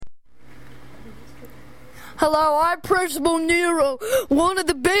Hello, I'm Principal Nero, one of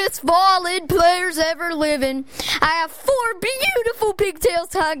the best violin players ever living. I have 4 beautiful pigtails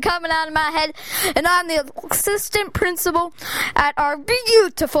coming out of my head, and I'm the assistant principal at our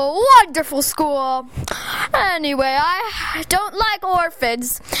beautiful, wonderful school. Anyway, I don't like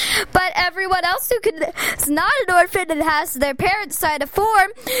orphans, but everyone else who is not an orphan and has their parents sign a form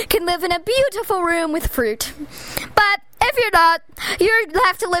can live in a beautiful room with fruit. But if you're not, you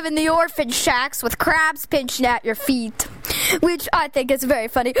have to live in the orphan shacks with crabs pinching at your feet, which I think is very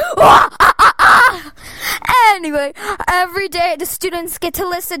funny. Anyway, every day the students get to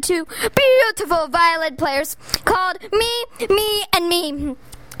listen to beautiful violin players called Me, and Me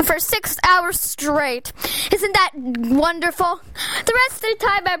for 6 hours straight. Isn't that wonderful? The rest of the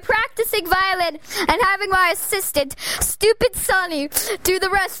time I'm practicing violin and having my assistant, Stupid Sonny, do the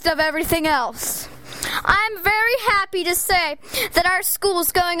rest of everything else. I'm very happy to say that our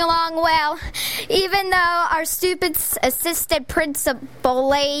school's going along well, even though our stupid assistant principal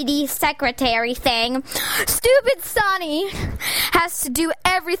lady secretary thing, Stupid Sonny, has to do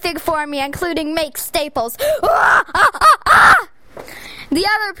everything for me, including make staples. The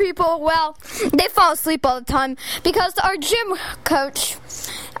other people, well, they fall asleep all the time because our gym coach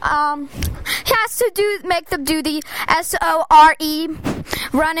has to make them do the SORE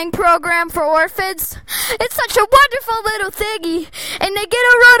running program for orphans. It's such a wonderful little thingy, and they get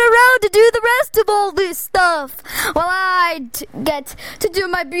to run around to do the rest of all this stuff while I get to do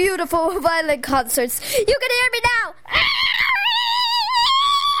my beautiful violin concerts. You can hear me now.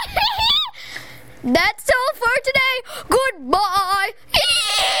 That's all for today. Goodbye.